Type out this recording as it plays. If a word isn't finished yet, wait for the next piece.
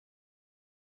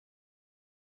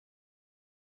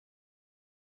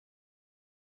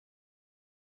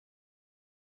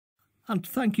And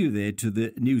thank you there to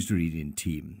the news reading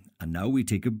team. And now we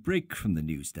take a break from the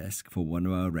news desk for one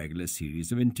of our regular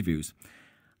series of interviews.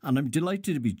 And I'm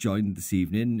delighted to be joined this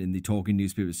evening in the Talking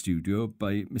Newspaper studio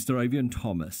by Mr. Eifion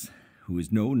Thomas, who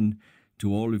is known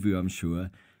to all of you, I'm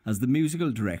sure, as the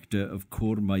musical director of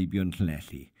Cor Meibion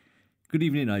Llanelli. Good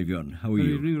evening, Eifion. How are you?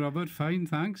 Good evening, Robert. Fine,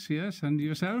 thanks. Yes, and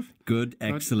yourself? Good,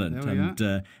 excellent. And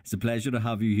it's a pleasure to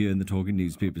have you here in the Talking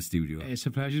Newspaper studio. It's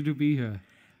a pleasure to be here.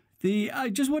 I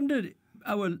just wondered,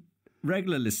 our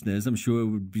regular listeners, I'm sure,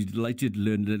 would be delighted to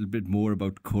learn a little bit more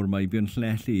about Cor Meibion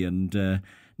Llanelli. And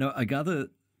now, I gather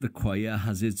the choir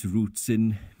has its roots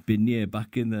in Binia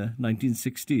back in the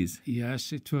 1960s.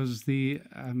 Yes, it was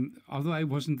although I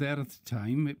wasn't there at the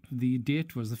time, the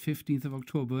date was the 15th of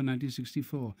October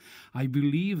 1964. I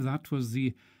believe that was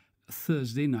the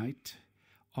Thursday night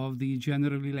of the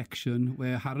general election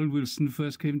where Harold Wilson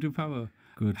first came to power.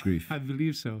 Good grief. I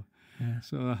believe so. Yeah.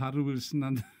 So Harold Wilson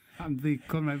and the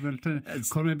Cor Meibion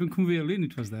Llanelli,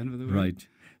 it was then. By the way. Right.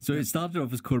 So it started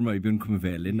off as Cor Meibion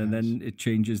Llanelli, yes. And then it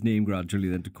changed its name gradually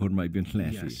then to Cor Meibion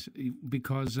Llanelli. Yes,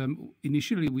 because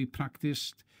initially we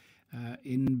practiced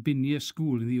in Binia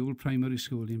School, in the old primary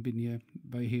school in Binia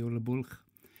by Heol y Bwlch.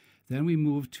 Then we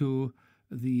moved to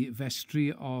the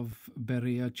vestry of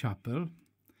Berea Chapel,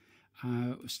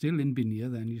 still in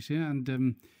Binia then, you see.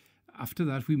 And after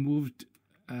that we moved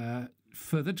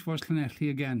further towards Llanelli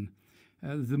again.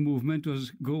 The movement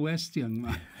was Go West, young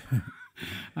man.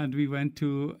 And we went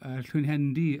to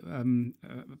Llanelli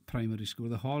Primary School,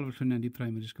 the hall of Llanelli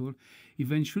Primary School.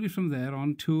 Eventually from there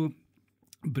on to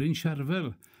Bryn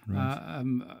Sherfel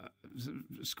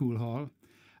School Hall.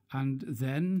 And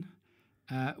then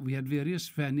we had various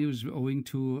venues owing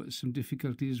to some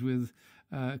difficulties with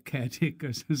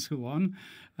caretakers and so on.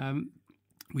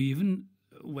 We even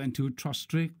went to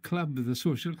Trostre Club, the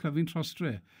social club in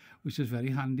Trostre, which is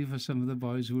very handy for some of the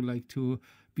boys who like to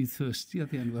be thirsty at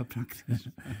the end of our practice.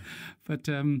 But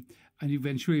and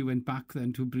eventually went back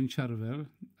then to Bryn Sherfel,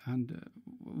 and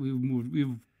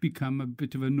we've become a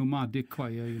bit of a nomadic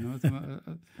choir, you know.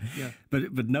 Yeah.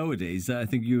 But nowadays, I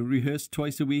think you rehearse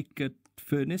twice a week at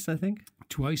Furness, I think?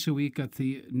 Twice a week at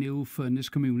the new Furness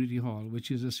Community Hall, which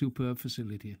is a superb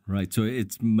facility. Right, so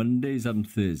it's Mondays and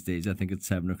Thursdays, I think, at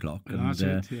 7 o'clock. That's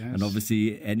it, yes. And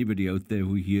obviously, anybody out there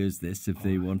who hears this, if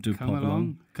they want to come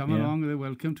along, they're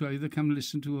welcome to either come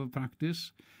listen to a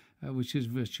practice, which is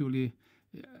virtually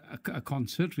a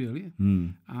concert, really.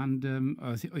 And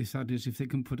if that is, if they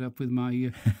can put up with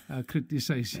my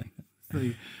criticising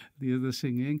the other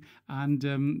singing, and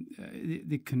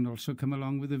they can also come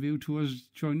along with a view towards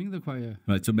joining the choir.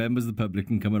 Right, so members of the public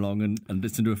can come along and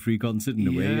listen to a free concert in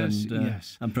a way,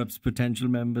 and perhaps potential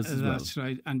members as well. That's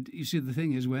right. And you see, the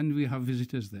thing is, when we have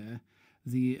visitors there,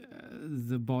 the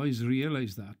boys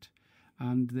realise that,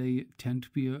 and they tend to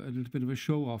be a little bit of a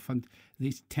show-off, and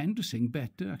they tend to sing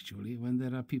better, actually, when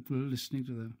there are people listening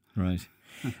to them. Right.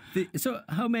 So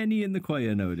how many in the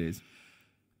choir nowadays?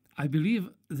 I believe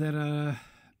there are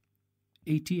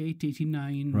 88,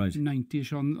 89,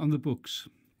 90-ish on the books.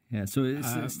 Yeah, so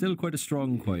it's still quite a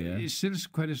strong choir. It's still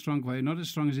quite a strong choir, not as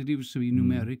strong as it used to be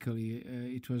numerically.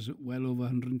 It was well over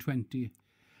 120.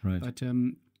 Right. But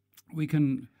we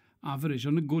can average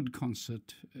on a good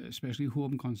concert, especially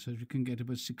home concert, we can get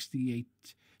about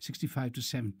 65 to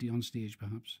 70 on stage,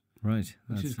 perhaps. Right.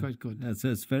 Which is quite good.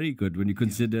 That's very good when you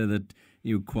consider that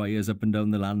choirs up and down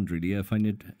the land, really. I find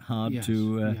it hard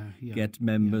to get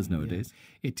members nowadays.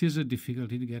 Yeah. It is a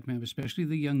difficulty to get members, especially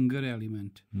the younger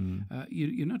element.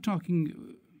 You're not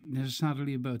talking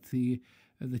necessarily about the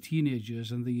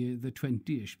teenagers and the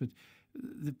 20-ish, but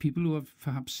the people who have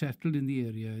perhaps settled in the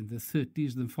area in the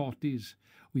 30s and 40s.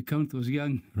 We count those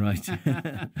young. Right.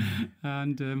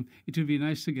 And it would be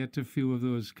nice to get a few of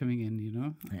those coming in, you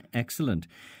know. Excellent.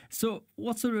 So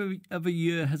what sort of a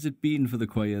year has it been for the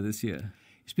choir this year?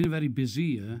 It's been a very busy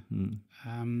year.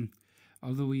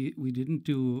 Although we didn't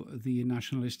do the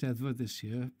National Eisteddfod this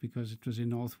year because it was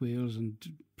in North Wales and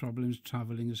problems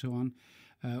travelling and so on.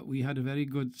 We had a very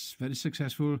good, very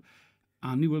successful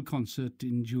annual concert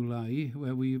in July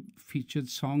where we featured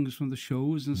songs from the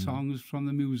shows and songs from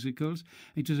the musicals.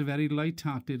 It was a very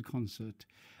light-hearted concert,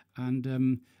 and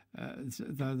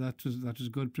that was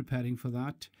good preparing for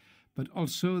that. But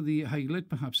also the highlight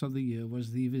perhaps of the year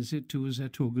was the visit to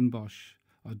Zetogenbosch,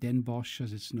 or Den Bosch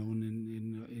as it's known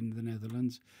in the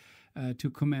Netherlands,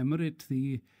 to commemorate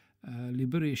the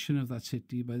liberation of that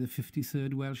city by the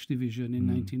 53rd Welsh Division in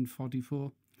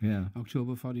 1944,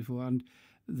 October 44. And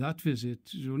that visit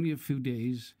was only a few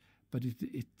days, but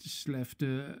it's left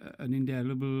an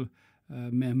indelible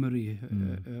memory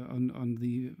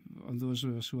on those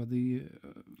of us who are the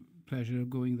pleasure of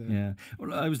going there. Yeah.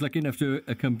 Well, I was lucky enough to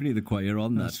accompany the choir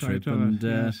on that trip. Right, and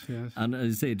yes. And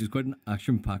as I say, it was quite an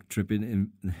action-packed trip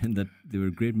in that there were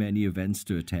a great many events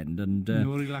to attend. And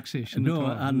no relaxation no,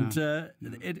 at all.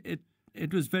 And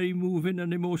it was very moving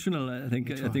and emotional. I think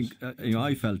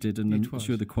I felt it, and I'm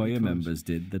sure the choir members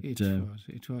did. That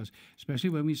it was, especially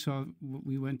when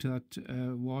we went to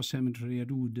that war cemetery at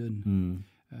Uden,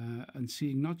 and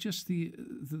seeing not just the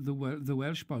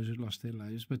Welsh boys who lost their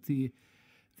lives, but the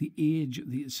age,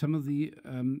 some of the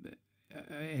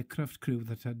aircraft crew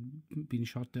that had been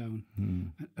shot down.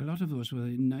 A lot of those were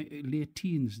in late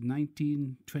teens,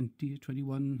 19, 20,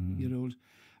 21-year-olds.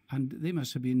 And they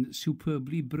must have been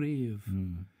superbly brave,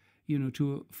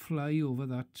 to fly over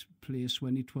that place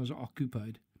when it was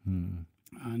occupied.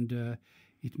 And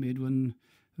it made one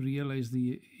realise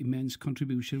the immense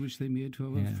contribution which they made for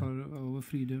our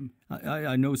freedom.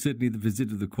 I know certainly the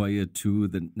visit of the choir to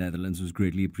the Netherlands was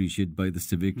greatly appreciated by the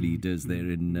civic leaders there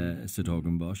in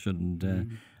Sint-Orgenbosch,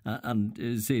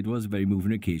 and say it was a very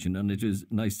moving occasion, and it was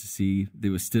nice to see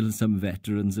there were still some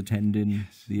veterans attending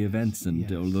the events,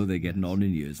 and although they're getting on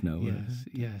in years now.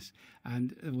 Yes.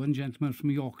 And one gentleman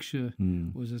from Yorkshire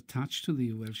was attached to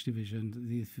the Welsh division,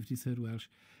 the 53rd Welsh.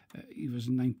 He was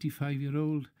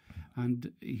 95-year-old,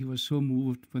 and he was so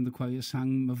moved when the choir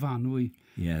sang Myfanwy.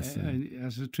 Yes.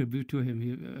 As a tribute to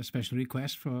him, a special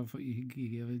request for he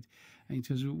gave it. And it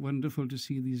was wonderful to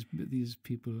see these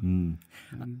people.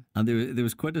 And there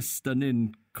was quite a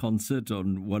stunning concert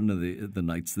on one of the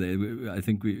nights there. I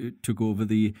think we took over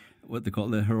what they call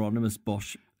the Hieronymus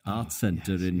Bosch Art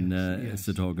Centre in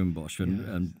Sint-Orgenbosch,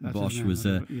 and Bosch was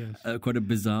quite a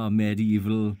bizarre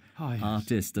medieval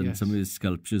artist, and some of his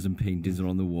sculptures and paintings are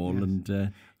on the wall, and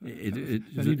it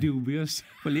very dubious.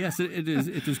 Well, yes, it is.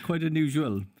 It was quite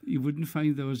unusual. You wouldn't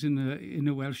find those in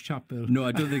a Welsh chapel. No,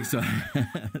 I don't think so.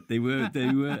 They were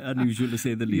unusual, to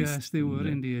say the least. Yes, they were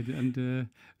indeed, and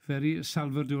very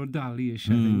Salvador Dali-ish,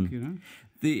 I think.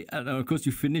 And of course,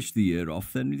 you finished the year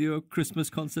off then with your Christmas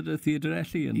concert at Theatr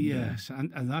Elli. Yes,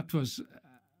 and that was,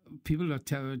 people are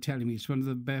telling me it's one of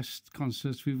the best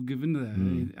concerts we've given there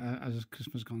as a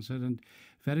Christmas concert, and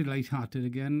very light-hearted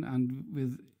again, and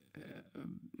with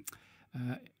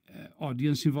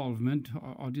audience involvement,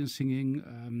 audience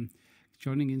singing,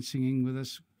 joining in singing with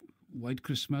us, White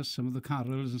Christmas, some of the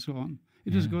carols and so on.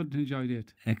 It was good, enjoyed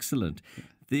it. Excellent.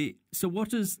 So what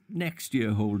does next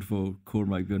year hold for Cor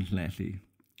Meibion Llanelli?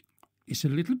 It's a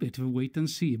little bit of a wait and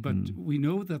see, but we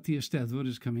know that the Eisteddfod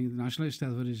is coming. The National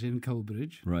Eisteddfod is in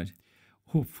Cowbridge. Right.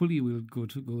 Hopefully we'll go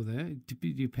there.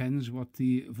 It depends what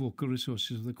the vocal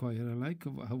resources of the choir are like,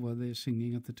 how well they're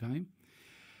singing at the time.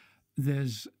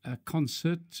 There's a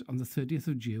concert on the 30th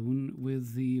of June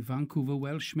with the Vancouver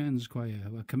Welsh Men's Choir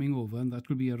who are coming over, and that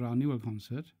will be our annual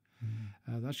concert.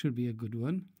 That should be a good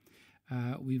one.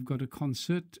 We've got a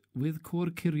concert with Cor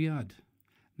Curiad,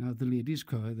 now the ladies'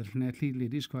 choir, the Llanelli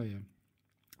Ladies' Choir,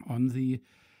 on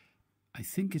I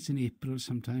think it's in April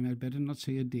sometime. I'd better not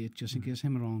say a date just in case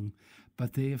I'm wrong.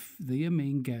 But they are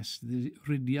main guests, the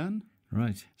Rydian.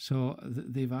 Right. So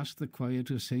they've asked the choir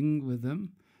to sing with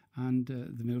them, and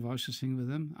the male voice to sing with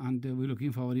them, and we're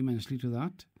looking forward immensely to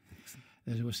that.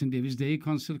 There's a St. David's Day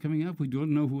concert coming up. We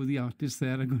don't know who the artists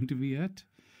there are going to be yet.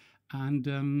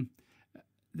 And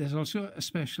there's also a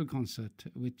special concert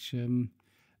which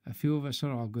a few of us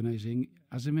are organising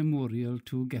as a memorial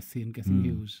to Gethin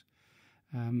Hughes.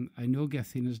 I know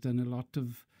Gethin has done a lot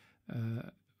of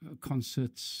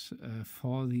concerts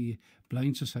for the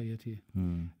Blind Society,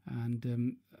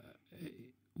 and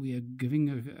we are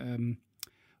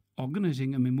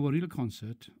organising a memorial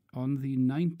concert on the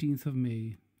 19th of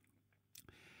May,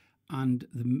 and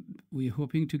we're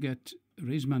hoping to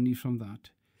raise money from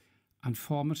that and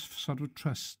form a sort of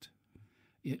trust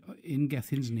in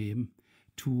Gethin's name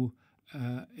to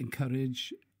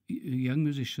encourage young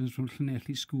musicians from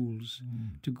Llanelli schools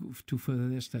to further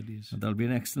their studies. That'll be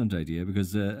an excellent idea,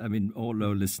 because all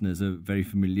our listeners are very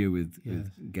familiar with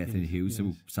Gethin Hughes,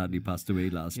 who sadly passed away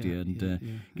last year, and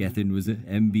Gethin was an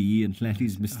MBE and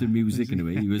Llanelli's Mr. Music in a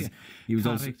way. He was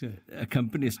also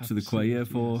accompanist to the choir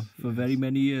for very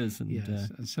many years,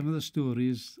 and some of the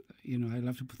stories, I'll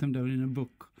have to put them down in a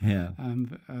book.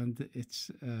 And it's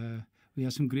we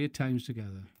had some great times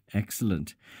together.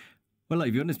 Excellent. Well,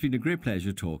 Eifion, it's been a great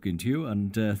pleasure talking to you,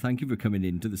 and thank you for coming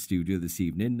into the studio this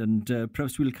evening, and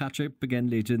perhaps we'll catch up again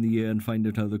later in the year and find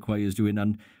out how the choir's doing,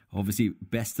 and obviously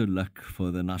best of luck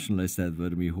for the National Eisteddfod,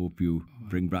 and we hope you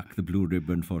bring back the blue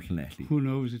ribbon for Llanelli. Who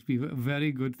knows, it'd be a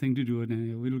very good thing to do,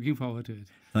 and we're looking forward to it.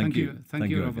 Thank you. Thank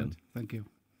you, Robert. Thank you.